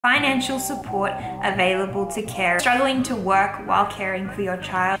Financial support available to carers struggling to work while caring for your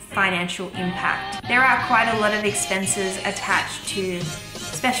child. Financial impact. There are quite a lot of expenses attached to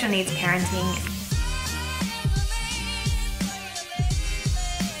special needs parenting.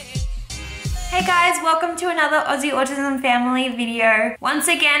 Hey guys, welcome to another Aussie Autism family video. Once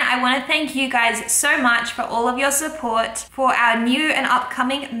again, I want to thank you guys so much for all of your support for our new and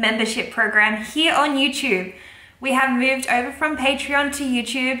upcoming membership program here on YouTube. We have moved over from Patreon to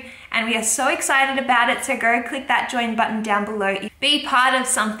YouTube and we are so excited about it, so go click that join button down below. Be part of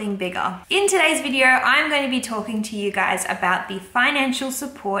something bigger. In today's video, I'm going to be talking to you guys about the financial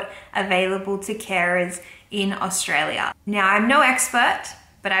support available to carers in Australia. Now, I'm no expert,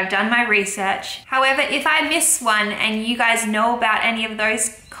 but I've done my research. However, if I miss one and you guys know about any of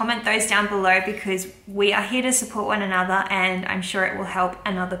those, comment those down below because we are here to support one another and I'm sure it will help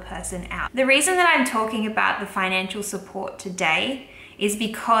another person out. The reason that I'm talking about the financial support today is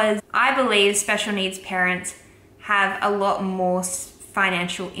because I believe special needs parents have a lot more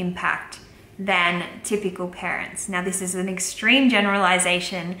financial impact than typical parents. Now, this is an extreme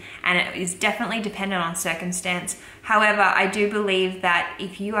generalization and it is definitely dependent on circumstance. However, I do believe that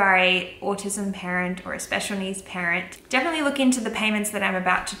if you are an autism parent or a special needs parent, definitely look into the payments that I'm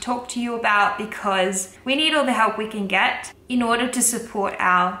about to talk to you about because we need all the help we can get in order to support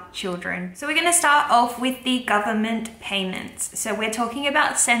our children. So we're going to start off with the government payments. So we're talking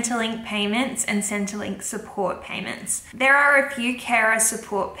about Centrelink payments and Centrelink support payments. There are a few carer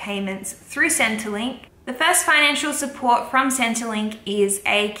support payments through Centrelink. The first financial support from Centrelink is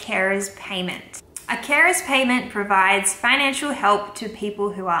a carer's payment. A carer's payment provides financial help to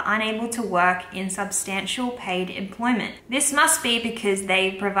people who are unable to work in substantial paid employment. This must be because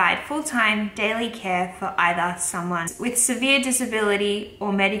they provide full-time daily care for either someone with severe disability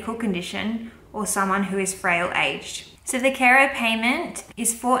or medical condition or someone who is frail-aged. So the carer payment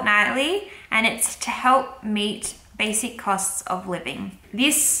is fortnightly and it's to help meet basic costs of living.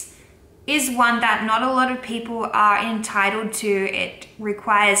 This is one that not a lot of people are entitled to. It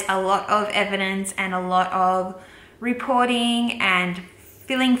requires a lot of evidence and a lot of reporting and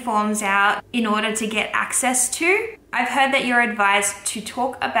filling forms out in order to get access to. I've heard that you're advised to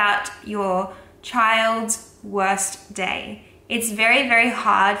talk about your child's worst day. It's very, very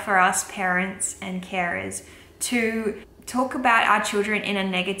hard for us parents and carers to talk about our children in a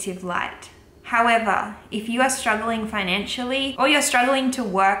negative light. However, if you are struggling financially or you're struggling to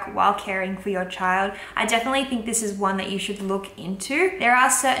work while caring for your child, I definitely think this is one that you should look into. There are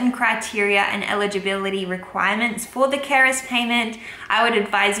certain criteria and eligibility requirements for the carer's payment. I would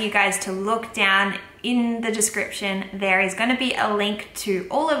advise you guys to look down in the description. There is going to be a link to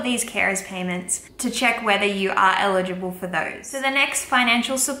all of these carer's payments to check whether you are eligible for those. So the next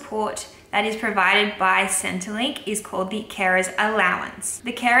financial support that is provided by Centrelink is called the Carer's Allowance.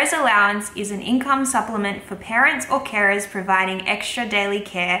 The Carer's Allowance is an income supplement for parents or carers providing extra daily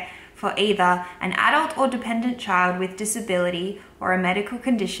care for either an adult or dependent child with disability or a medical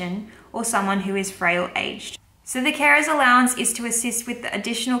condition or someone who is frail-aged. So the Carer's Allowance is to assist with the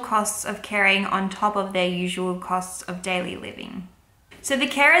additional costs of caring on top of their usual costs of daily living. So the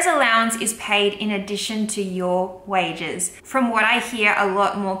carer's allowance is paid in addition to your wages. From what I hear, a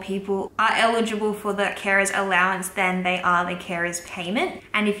lot more people are eligible for the carer's allowance than they are the carer's payment.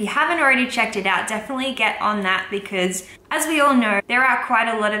 And if you haven't already checked it out, definitely get on that because as we all know, there are quite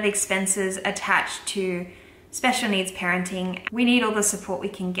a lot of expenses attached to special needs parenting. We need all the support we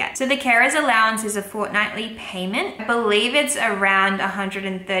can get. So the carer's allowance is a fortnightly payment. I believe it's around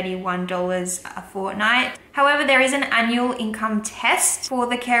 $131 a fortnight. However, there is an annual income test for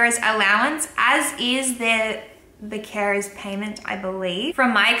the carer's allowance, as is the carer's payment, I believe.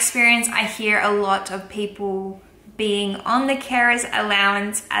 From my experience, I hear a lot of people being on the carer's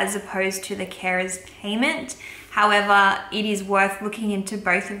allowance as opposed to the carer's payment. However, it is worth looking into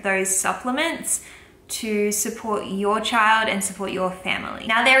both of those supplements to support your child and support your family.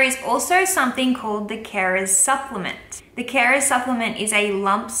 Now, there is also something called the Carer's Supplement. The Carer's Supplement is a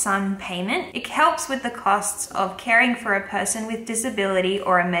lump sum payment. It helps with the costs of caring for a person with disability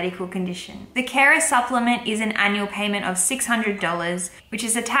or a medical condition. The Carer's Supplement is an annual payment of $600, which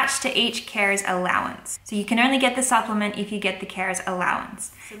is attached to each carer's allowance. So you can only get the supplement if you get the carer's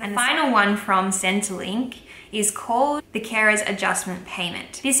allowance. And the final one from Centrelink is called the Carer's Adjustment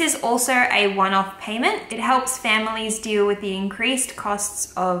Payment. This is also a one-off payment. It helps families deal with the increased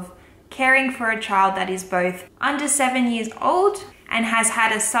costs of caring for a child that is both under 7 years old and has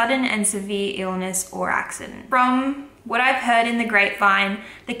had a sudden and severe illness or accident. From what I've heard in the grapevine,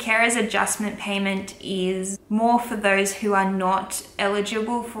 the Carer's Adjustment Payment is more for those who are not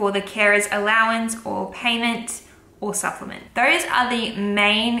eligible for the Carer's Allowance or payment or supplement. Those are the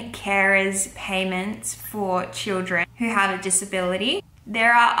main carers payments for children who have a disability.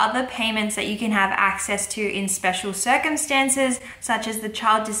 There are other payments that you can have access to in special circumstances, such as the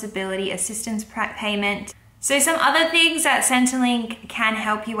Child Disability Assistance Payment. So some other things that Centrelink can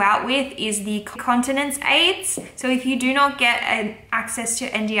help you out with is the continence aids. So if you do not get access to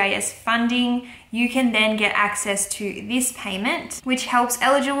NDIS funding, you can then get access to this payment, which helps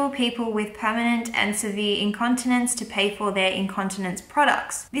eligible people with permanent and severe incontinence to pay for their incontinence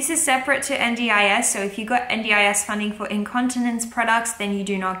products. This is separate to NDIS, so if you got NDIS funding for incontinence products, then you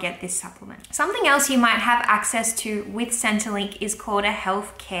do not get this supplement. Something else you might have access to with Centrelink is called a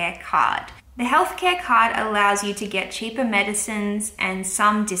healthcare card. The healthcare card allows you to get cheaper medicines and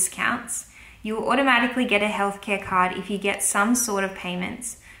some discounts. You will automatically get a healthcare card if you get some sort of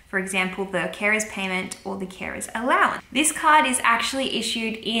payments. For example, the carer's payment or the carer's allowance. This card is actually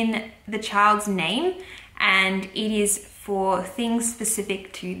issued in the child's name and it is for things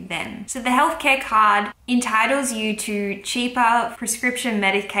specific to them. So the healthcare card entitles you to cheaper prescription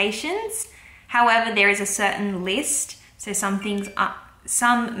medications. However, there is a certain list, so some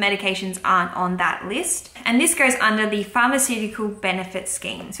medications aren't on that list. And this goes under the pharmaceutical benefit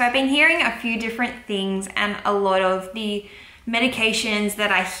scheme. So I've been hearing a few different things, and a lot of the medications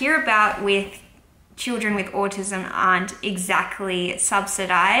that I hear about with children with autism aren't exactly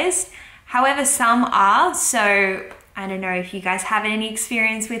subsidized. However, some are. So I don't know if you guys have any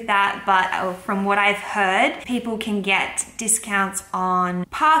experience with that, but from what I've heard, people can get discounts on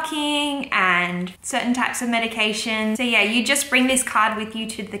parking and certain types of medication. So yeah, you just bring this card with you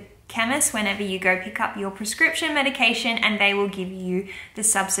to the chemist whenever you go pick up your prescription medication, and they will give you the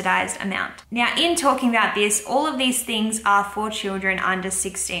subsidized amount. Now, in talking about this, all of these things are for children under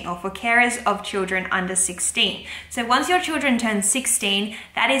 16 or for carers of children under 16. So once your children turn 16,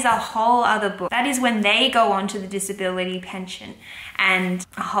 that is a whole other book. That is when they go on to the disability pension and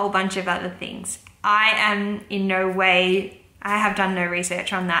a whole bunch of other things. I am in no way, I have done no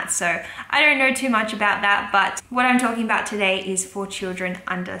research on that, so I don't know too much about that, but what I'm talking about today is for children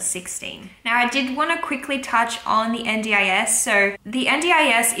under 16. Now, I did want to quickly touch on the NDIS. So the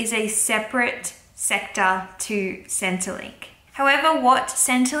NDIS is a separate sector to Centrelink. However, what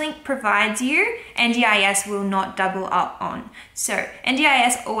Centrelink provides you, NDIS will not double up on. So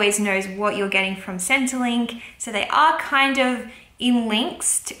NDIS always knows what you're getting from Centrelink, so they are kind of in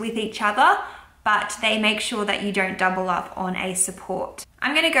links with each other, but they make sure that you don't double up on a support.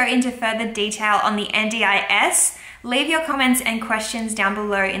 I'm going to go into further detail on the NDIS. Leave your comments and questions down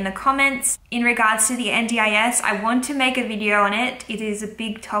below in the comments. In regards to the NDIS, I want to make a video on it. It is a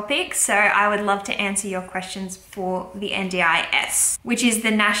big topic, so I would love to answer your questions for the NDIS, which is the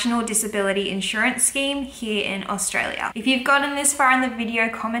National Disability Insurance Scheme here in Australia. If you've gotten this far in the video,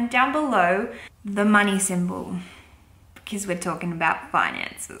 comment down below the money symbol, because we're talking about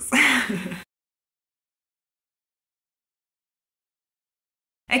finances.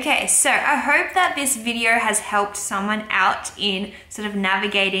 Okay, so I hope that this video has helped someone out in sort of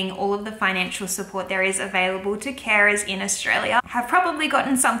navigating all of the financial support there is available to carers in Australia. I've probably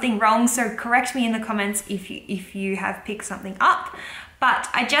gotten something wrong, so correct me in the comments if you have picked something up. But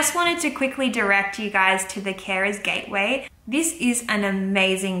I just wanted to quickly direct you guys to the Carers Gateway. This is an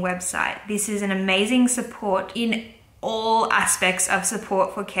amazing website. This is an amazing support in all aspects of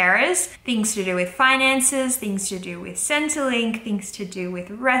support for carers, things to do with finances, things to do with Centrelink, things to do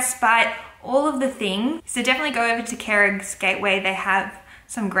with respite, all of the things. So definitely go over to Carers Gateway. They have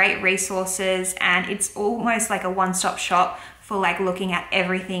some great resources, and it's almost like a one-stop shop for like looking at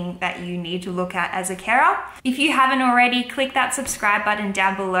everything that you need to look at as a carer. If you haven't already, click that subscribe button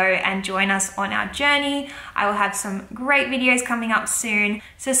down below and join us on our journey. I will have some great videos coming up soon,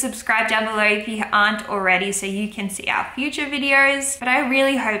 so subscribe down below if you aren't already so you can see our future videos. But I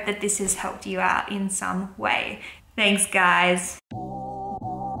really hope that this has helped you out in some way. Thanks, guys.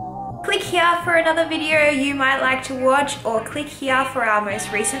 Click here for another video you might like to watch, or click here for our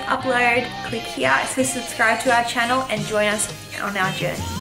most recent upload. Click here to subscribe to our channel and join us on our journey.